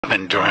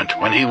Kevin Durant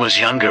when he was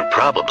younger,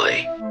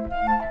 probably.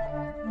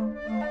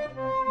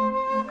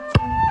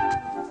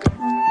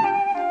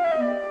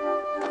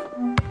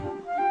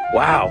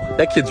 Wow,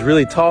 that kid's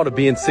really tall to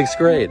be in 6th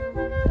grade.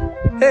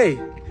 Hey,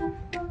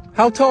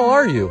 how tall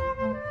are you?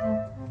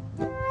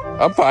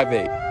 I'm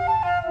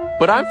 5'8".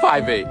 But I'm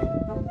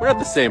 5'8". We're not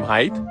the same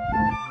height.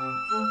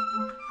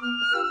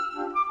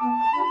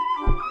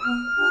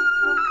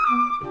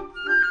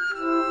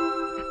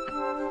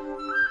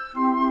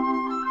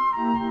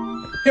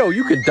 Yo,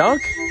 you can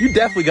dunk? You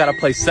definitely gotta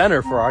play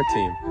center for our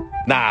team.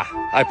 Nah,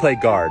 I play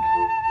guard.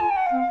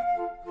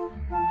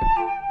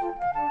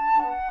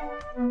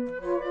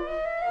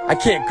 I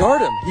can't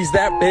guard him. He's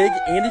that big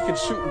and he can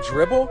shoot and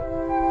dribble.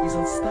 He's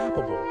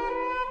unstoppable.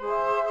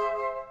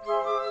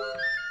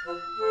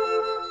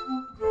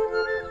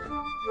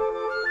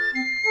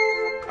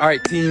 All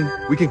right, team,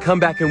 we can come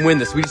back and win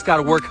this. We just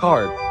gotta work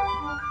hard.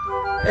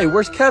 Hey,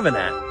 where's Kevin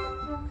at?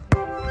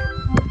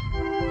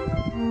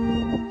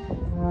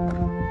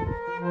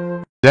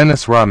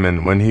 Dennis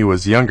Rodman when he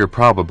was younger,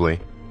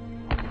 probably.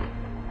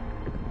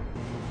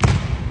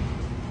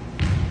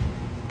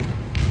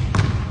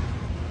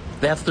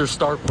 That's their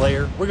star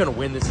player. We're gonna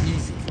win this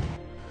easy.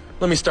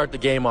 Let me start the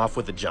game off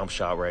with a jump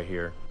shot right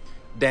here.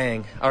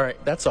 Dang, all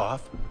right, that's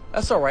off.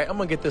 That's all right, I'm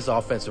gonna get this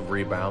offensive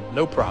rebound,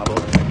 no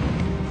problem.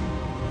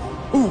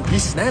 Ooh, he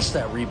snatched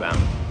that rebound.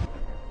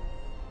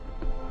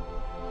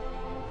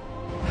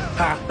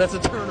 Ha, that's a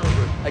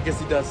turnover. I guess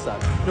he does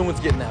suck. No one's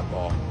getting that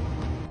ball.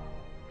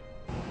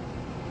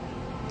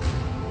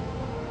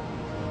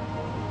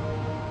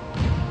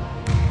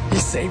 He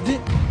saved it?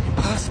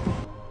 Impossible.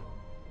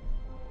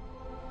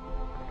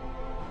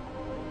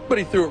 But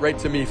he threw it right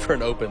to me for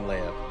an open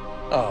layup.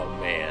 Oh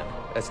man,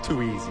 that's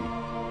too easy.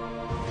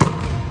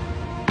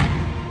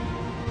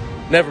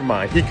 Never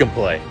mind, he can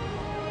play.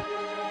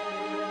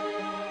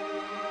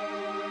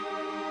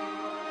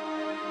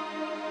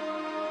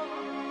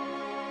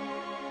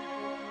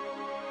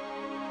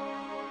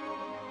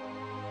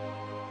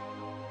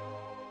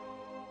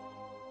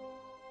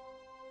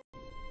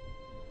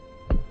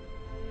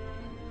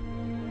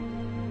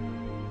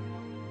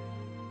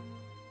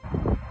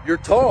 You're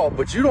tall,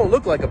 but you don't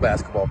look like a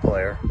basketball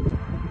player.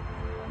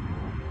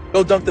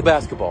 Go dunk the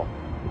basketball.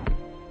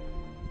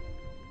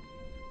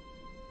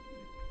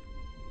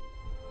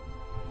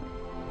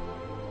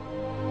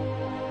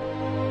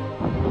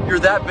 You're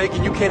that big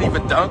and you can't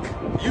even dunk?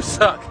 You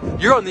suck.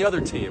 You're on the other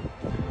team.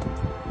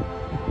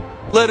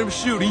 Let him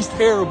shoot. He's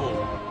terrible.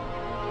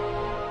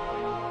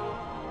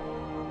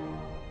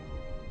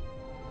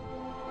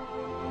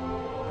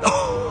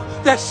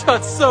 Oh, that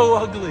shot's so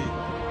ugly.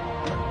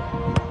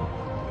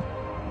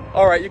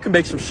 All right, you can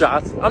make some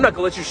shots. I'm not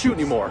gonna let you shoot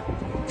anymore.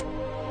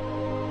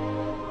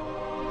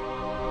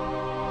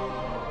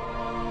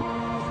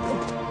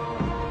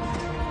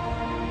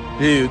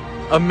 Dude,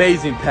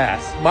 amazing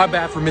pass. My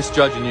bad for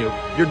misjudging you.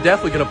 You're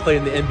definitely gonna play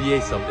in the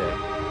NBA someday.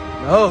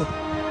 No,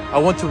 I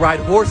want to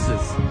ride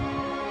horses.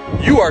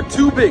 You are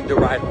too big to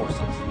ride horses.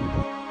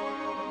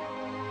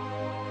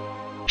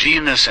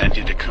 Giannis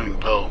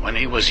Antetokounmpo when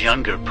he was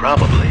younger,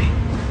 probably.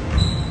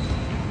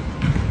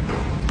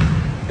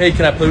 Hey,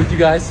 can I play with you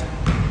guys?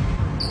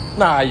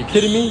 Nah, are you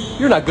kidding me?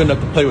 You're not good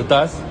enough to play with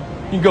us.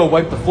 You can go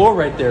wipe the floor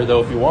right there,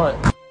 though, if you want.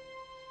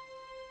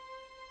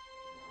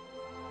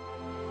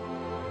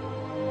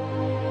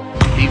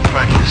 He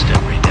practiced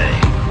every day.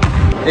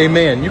 Hey,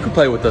 man, you can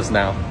play with us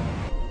now.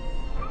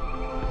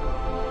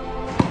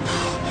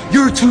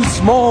 You're too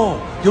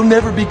small. You'll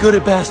never be good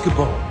at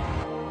basketball.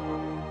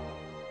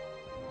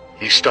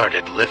 He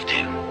started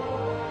lifting.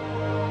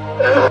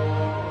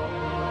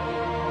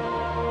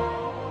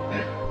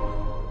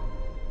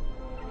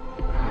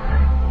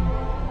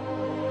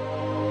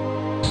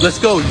 Let's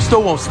go. You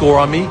still won't score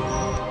on me.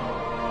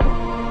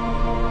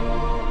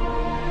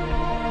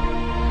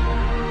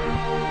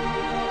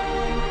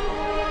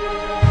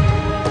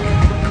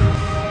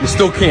 You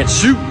still can't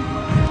shoot.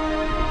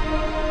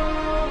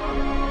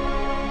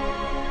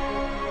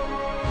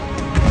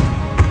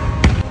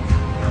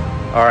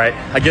 All right,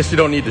 I guess you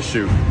don't need to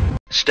shoot.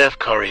 Steph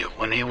Curry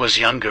when he was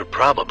younger,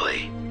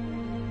 probably.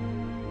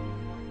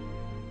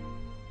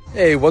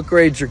 Hey, what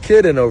grade's your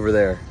kid in over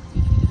there?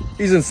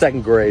 He's in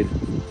 2nd grade.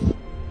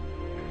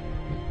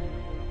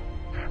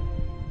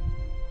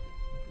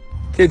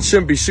 Kids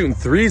shouldn't be shooting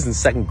threes in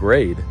 2nd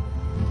grade.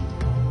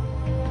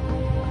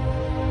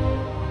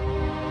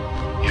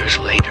 Years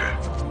later.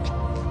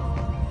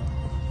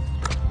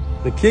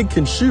 The kid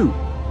can shoot,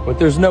 but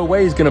there's no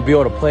way he's gonna be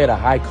able to play at a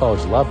high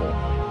college level.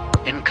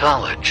 In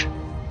college.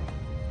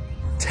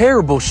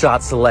 Terrible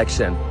shot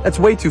selection. That's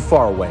way too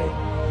far away.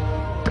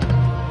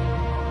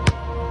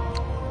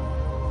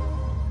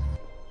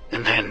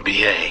 In the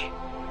NBA.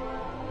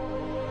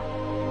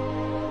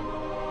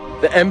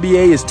 The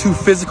NBA is too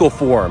physical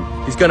for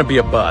him. He's gonna be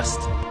a bust.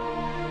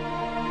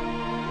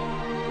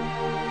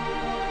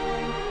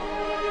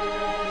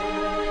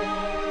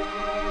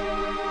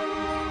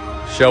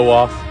 Show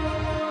off.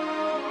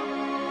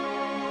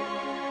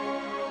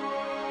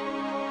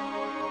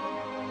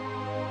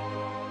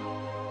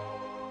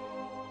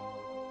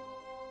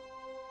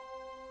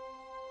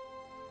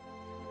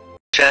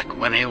 check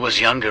when he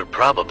was younger,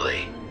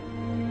 probably.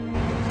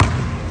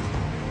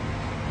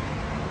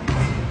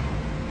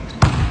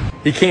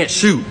 He can't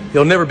shoot.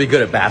 He'll never be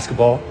good at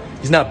basketball.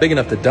 He's not big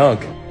enough to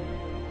dunk.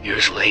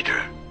 Years later.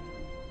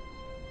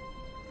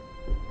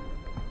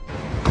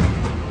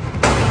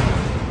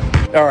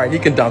 All right, he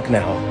can dunk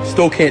now.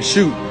 Still can't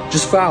shoot.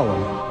 Just foul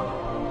him.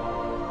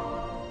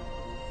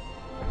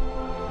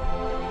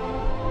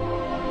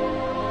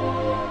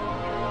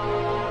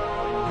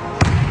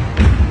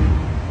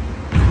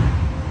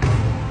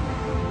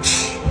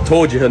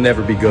 Told you he'll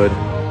never be good.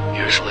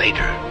 Years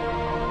later.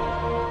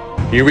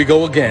 Here we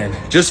go again.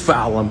 Just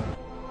foul him.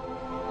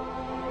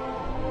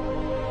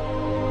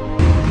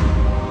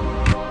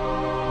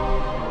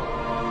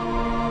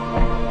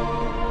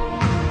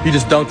 He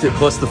just dunked it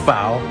plus the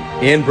foul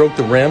and broke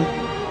the rim.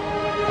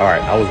 All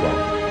right, I was wrong.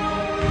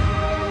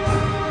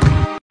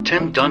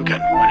 Tim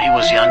Duncan, when he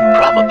was young,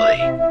 probably.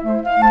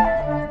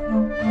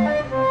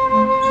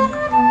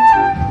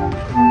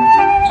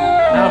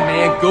 Now,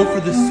 man, go for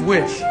the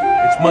switch.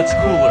 It's much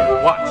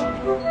cooler. Watch.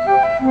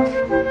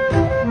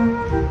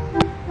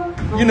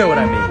 You know what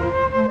I mean.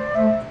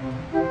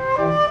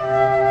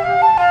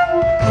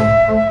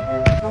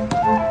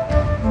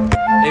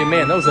 Hey,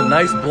 man, that was a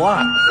nice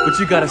block, but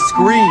you gotta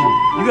scream.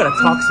 You gotta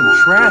talk some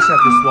trash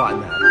after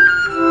swatting that.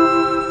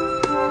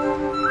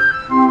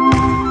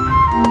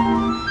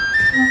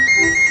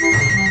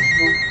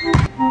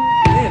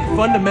 Man,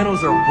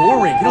 fundamentals are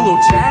boring. Get a little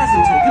jazz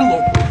into it. Get a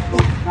little...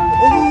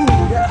 Oh,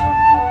 yeah.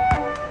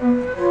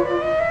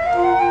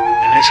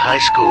 In his high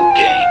school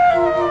game.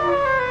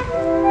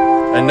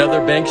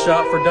 Another bank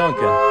shot for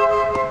Duncan.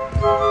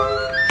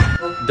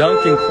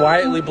 Duncan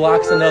quietly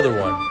blocks another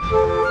one.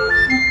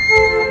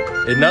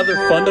 Another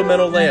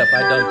fundamental layup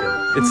by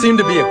Duncan. It seemed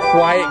to be a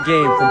quiet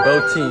game from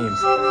both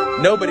teams.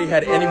 Nobody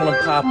had anyone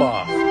pop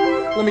off.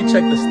 Let me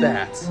check the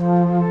stats.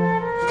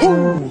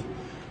 Ooh,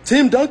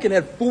 Tim Duncan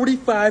had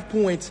 45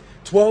 points,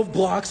 12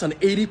 blocks on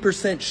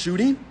 80%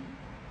 shooting.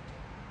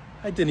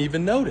 I didn't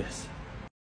even notice.